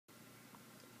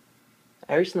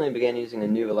I recently began using a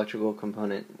new electrical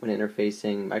component when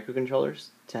interfacing microcontrollers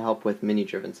to help with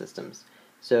menu-driven systems.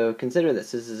 So consider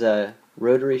this. This is a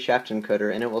rotary shaft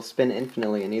encoder, and it will spin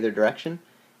infinitely in either direction.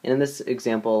 And in this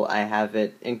example, I have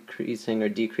it increasing or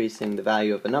decreasing the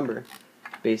value of a number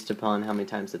based upon how many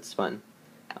times it's spun.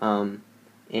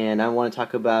 And I want to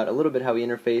talk about a little bit how we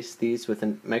interface these with a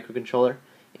microcontroller,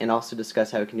 and also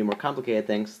discuss how we can do more complicated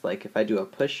things, like if I do a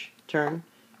push turn,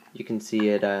 you can see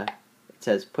it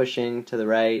says pushing to the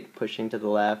right, pushing to the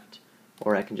left,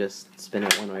 or I can just spin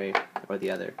it one way or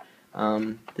the other.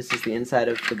 This is the inside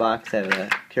of the box. I have a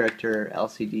character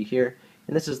LCD here,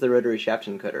 and this is the rotary shaft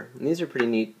encoder. And these are pretty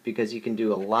neat because you can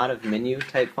do a lot of menu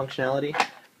type functionality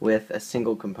with a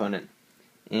single component.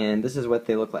 And this is what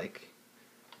they look like.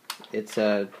 It's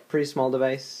a pretty small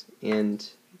device, and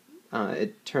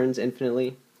it turns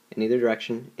infinitely in either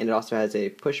direction, and it also has a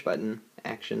push button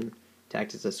action to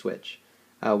act as a switch.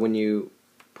 When you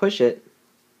push it,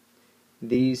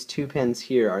 these two pins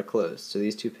here are closed, so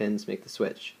these two pins make the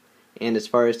switch. And as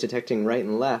far as detecting right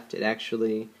and left, it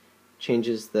actually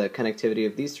changes the connectivity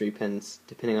of these three pins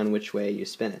depending on which way you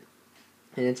spin it.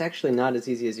 And it's actually not as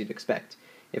easy as you'd expect.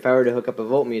 If I were to hook up a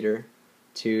voltmeter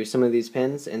to some of these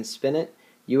pins and spin it,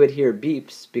 you would hear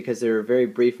beeps because there are very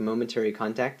brief momentary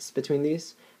contacts between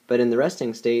these, but in the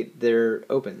resting state they're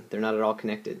open, they're not at all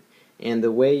connected. And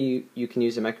the way you can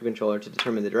use a microcontroller to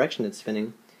determine the direction it's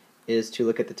spinning is to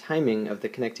look at the timing of the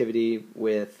connectivity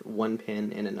with one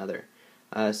pin and another.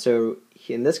 So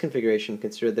in this configuration,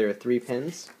 consider there are three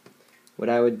pins. What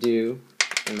I would do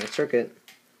in my circuit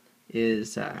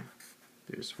is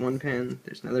there's one pin,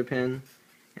 there's another pin,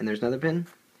 and there's another pin.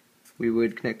 We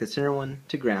would connect the center one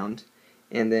to ground,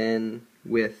 and then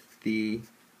with the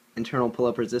internal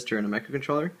pull-up resistor in a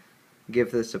microcontroller, give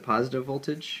this a positive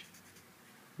voltage,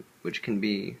 which can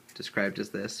be described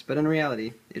as this, but in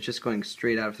reality it's just going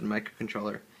straight out of the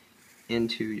microcontroller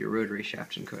into your rotary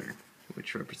shaft encoder,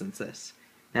 which represents this.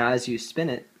 Now as you spin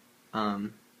it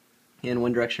in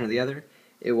one direction or the other,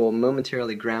 it will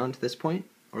momentarily ground this point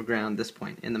or ground this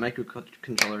point, and the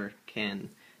microcontroller can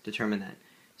determine that.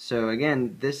 So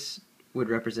again, this would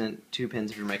represent two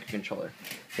pins of your microcontroller.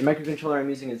 The microcontroller I'm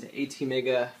using is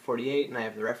ATmega48, and I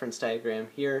have the reference diagram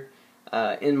here.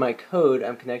 In my code,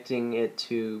 I'm connecting it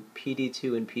to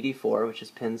PD2 and PD4, which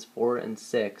is pins 4 and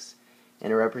 6,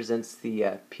 and it represents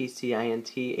the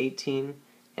PCINT 18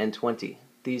 and 20.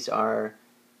 These are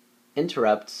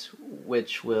interrupts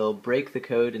which will break the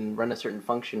code and run a certain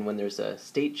function when there's a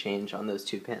state change on those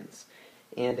two pins.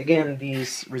 And again,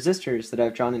 these resistors that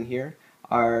I've drawn in here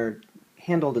are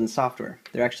handled in software.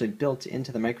 They're actually built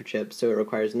into the microchip, so it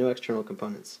requires no external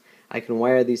components. I can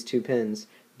wire these two pins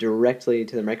directly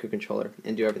to the microcontroller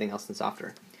and do everything else in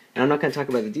software. And I'm not going to talk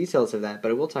about the details of that,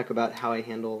 but I will talk about how I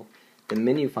handle the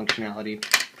menu functionality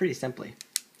pretty simply.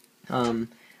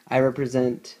 I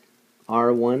represent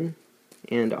R1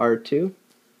 and R2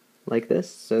 like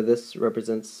this, so this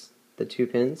represents the two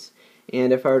pins.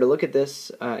 And if I were to look at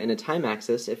this in a time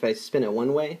axis, if I spin it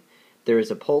one way, there is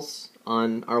a pulse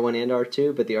on R1 and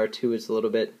R2, but the R2 is a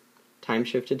little bit time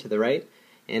shifted to the right,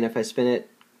 and if I spin it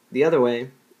the other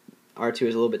way, R2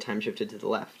 is a little bit time shifted to the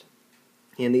left.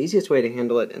 And the easiest way to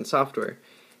handle it in software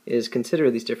is consider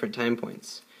these different time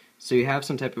points. So you have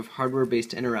some type of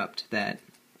hardware-based interrupt that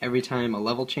every time a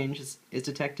level change is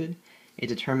detected, it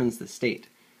determines the state.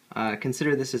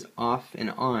 Consider this as off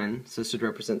and on, so this would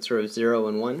represent sort of 0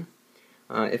 and 1.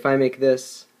 If I make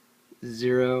this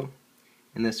 0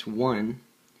 and this 1,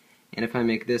 and if I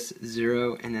make this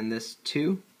 0 and then this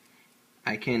 2,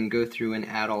 I can go through and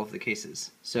add all of the cases.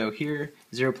 So here,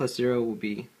 0 plus 0 will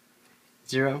be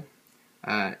 0.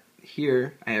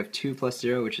 Here, I have 2 plus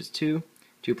 0, which is 2.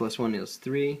 2 plus 1 is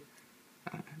 3.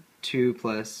 2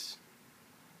 plus...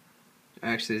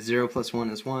 Actually, 0 plus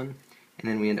 1 is 1. And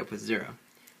then we end up with 0.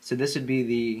 So this would be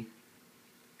the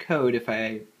code if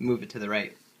I move it to the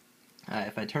right.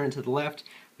 If I turn it to the left,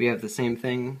 we have the same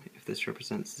thing. If this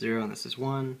represents 0 and this is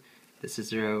 1, this is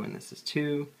 0 and this is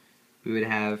 2, we would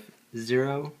have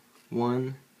 0,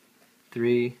 1,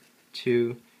 3,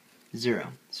 2, 0.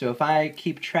 So if I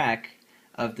keep track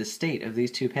of the state of these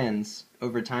two pins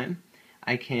over time,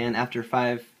 I can, after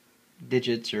 5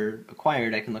 digits are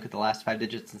acquired, I can look at the last 5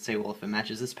 digits and say, well, if it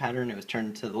matches this pattern, it was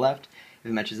turned to the left. If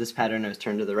it matches this pattern, it was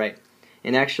turned to the right.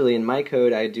 And actually, in my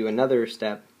code, I do another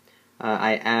step.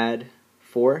 I add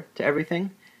 4 to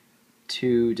everything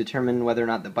to determine whether or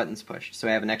not the button's pushed. So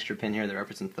I have an extra pin here that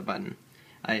represents the button.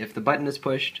 If the button is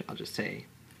pushed, I'll just say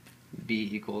B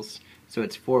equals, so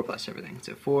it's 4 plus everything.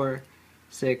 So 4,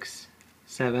 6,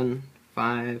 7,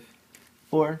 5,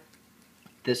 4.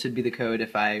 This would be the code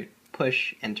if I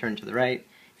push and turn to the right.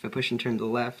 If I push and turn to the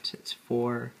left, it's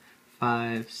 4,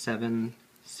 5, 7,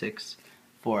 6,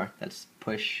 4. That's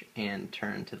push and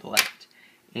turn to the left.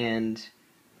 And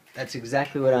that's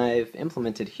exactly what I've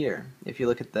implemented here. If you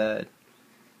look at the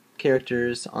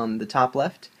characters on the top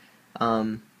left,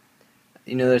 there's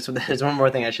one more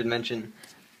thing I should mention.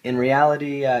 In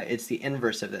reality, it's the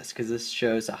inverse of this, because this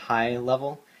shows a high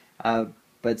level,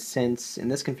 but since in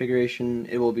this configuration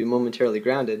it will be momentarily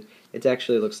grounded, it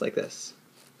actually looks like this,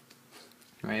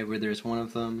 right, where there's one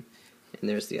of them and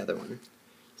there's the other one.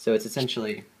 So it's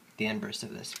essentially the inverse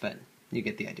of this, but you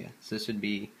get the idea. So this would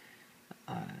be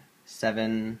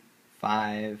 7,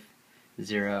 5,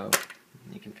 0,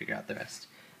 you can figure out the rest.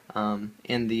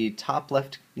 And the top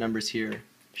left numbers here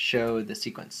show the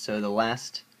sequence. So the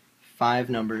last 5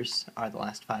 numbers are the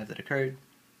last 5 that occurred,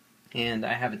 and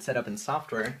I have it set up in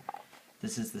software.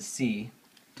 This is the C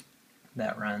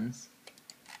that runs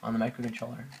on the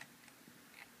microcontroller.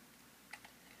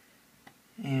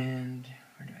 And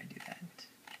where do I do that?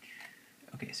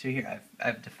 Okay, so here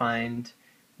I've defined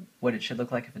what it should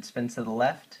look like if it spins to the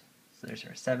left. So there's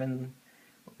our 7.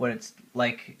 What it's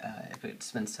like if it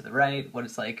spins to the right, what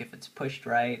it's like if it's pushed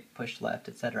right, pushed left,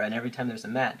 etc. And every time there's a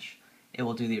match, it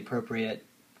will do the appropriate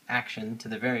action to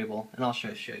the variable, and I'll show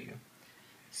you.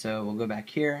 So we'll go back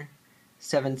here,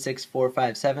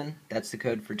 76457, that's the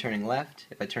code for turning left.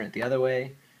 If I turn it the other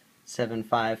way,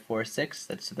 7546,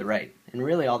 that's to the right. And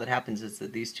really all that happens is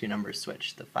that these two numbers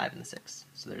switch, the 5 and the 6.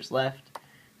 So there's left,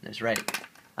 and there's right.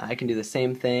 I can do the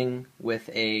same thing with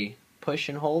a push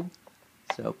and hold.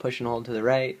 So push and hold to the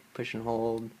right, push and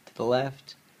hold to the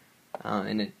left,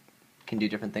 and it can do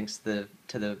different things to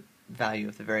the value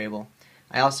of the variable.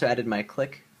 I also added my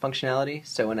click functionality,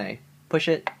 so when I push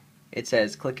it, it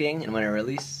says clicking, and when I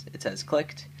release, it says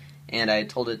clicked. And I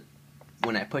told it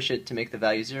when I push it to make the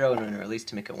value 0, and when I release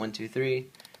to make it 1, 2, 3.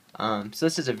 So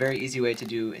this is a very easy way to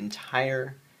do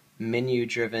entire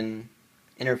menu-driven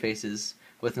interfaces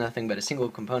with nothing but a single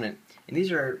component. And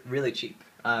these are really cheap.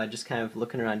 Just kind of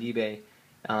looking around eBay,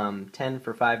 10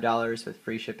 for $5 with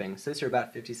free shipping. So these are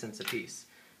about 50 cents a piece.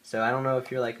 So I don't know if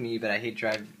you're like me, but I hate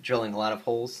drilling a lot of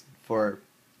holes for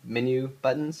menu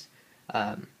buttons.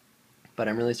 But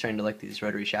I'm really starting to like these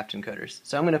Rotary Shaft Encoders.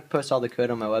 So I'm going to post all the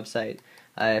code on my website.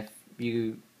 If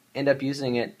you end up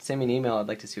using it, send me an email. I'd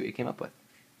like to see what you came up with.